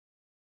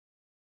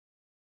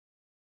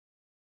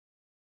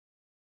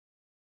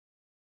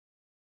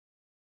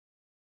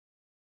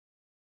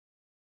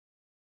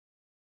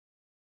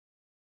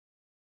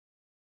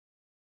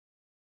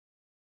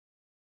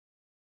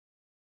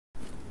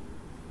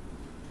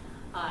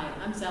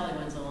I'm Sally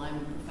Wenzel. I'm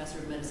a professor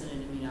of medicine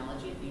and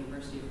immunology at the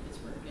University of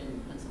Pittsburgh in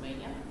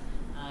Pennsylvania.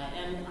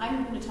 And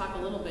I'm going to talk a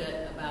little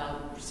bit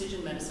about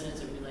precision medicine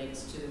as it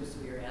relates to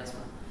severe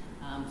asthma.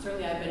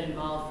 Certainly I've been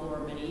involved for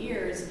many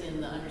years in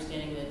the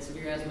understanding that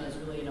severe asthma is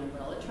really an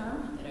umbrella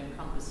term that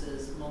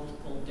encompasses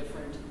multiple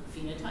different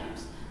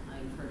phenotypes.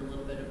 You've heard a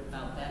little bit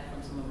about that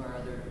from some of our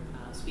other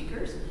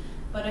speakers.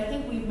 But I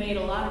think we've made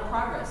a lot of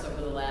progress over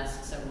the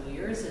last several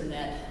years in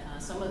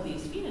that some of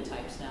these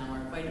phenotypes now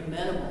are quite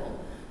amenable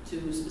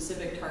to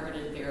specific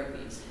targeted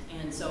therapies.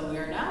 And so we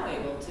are now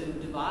able to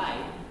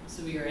divide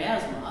severe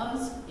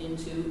asthmas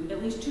into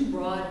at least two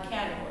broad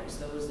categories,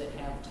 those that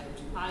have type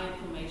 2 high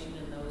inflammation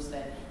and those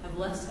that have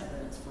less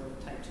evidence for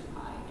type 2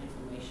 high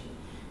inflammation.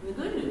 And the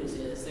good news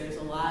is there's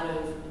a lot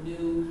of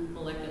new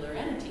molecular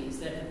entities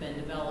that have been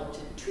developed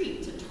to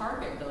treat, to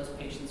target those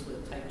patients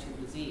with type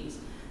 2 disease.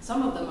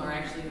 Some of them are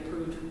actually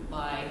approved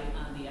by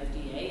the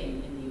FDA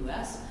in the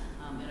US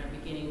and are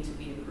beginning to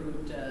be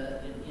approved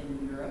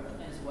in Europe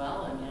as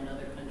well and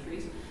other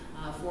countries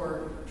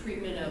for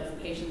treatment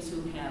of patients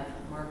who have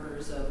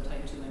markers of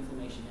type 2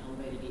 inflammation,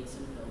 elevated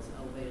eosinophils,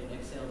 elevated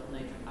exhaled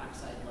nitric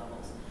oxide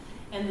levels.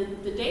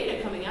 And the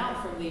data coming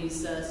out from these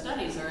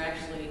studies are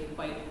actually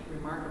quite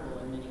remarkable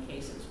in many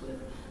cases, with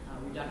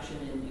reduction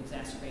in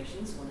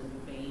exacerbations. One of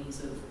the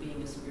banes of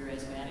being a severe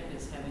asthmatic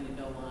is having to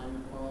go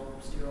on oral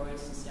steroids,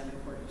 systemic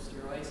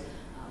corticosteroids,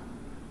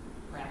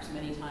 perhaps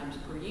many times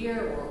per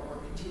year or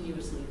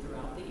continuously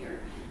throughout the year,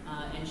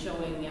 and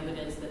showing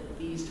evidence that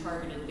these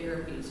targeted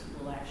therapies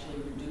will actually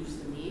reduce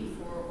the need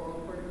for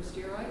oral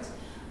corticosteroids.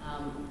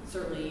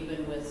 Certainly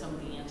even with some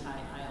of the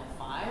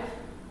anti-IL-5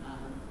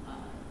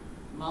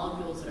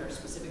 molecules that are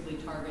specifically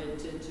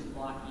targeted to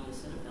block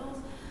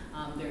eosinophils,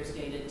 there's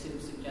data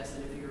to suggest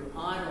that if you're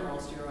on oral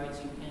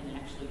steroids, you can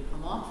actually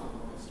come off of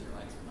oral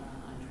steroids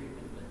on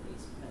treatment with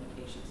these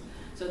medications.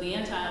 So the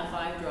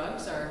anti-IL-5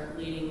 drugs are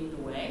leading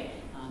the way.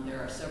 There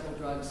are several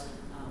drugs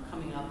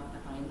coming up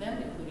behind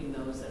them, including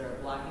those that are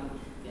blocking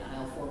the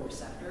IL-4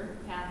 receptor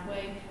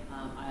pathway,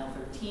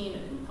 IL-13,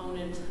 a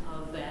component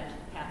of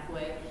that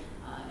pathway,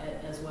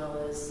 as well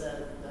as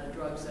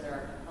drugs that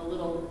are a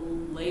little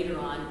later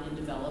on in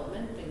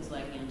development, things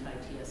like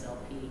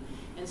anti-TSLP.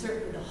 And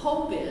certainly the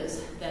hope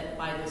is that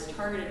by this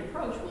targeted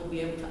approach, we'll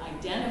be able to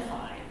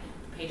identify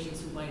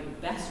patients who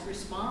might best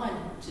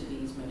respond to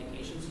these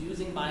medications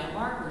using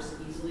biomarkers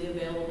easily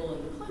available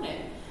in the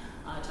clinic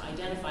to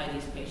identify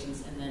these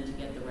patients and then to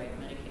get the right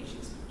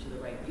medications to the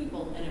right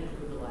people and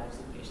improve the lives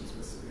of patients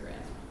with severe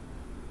asthma.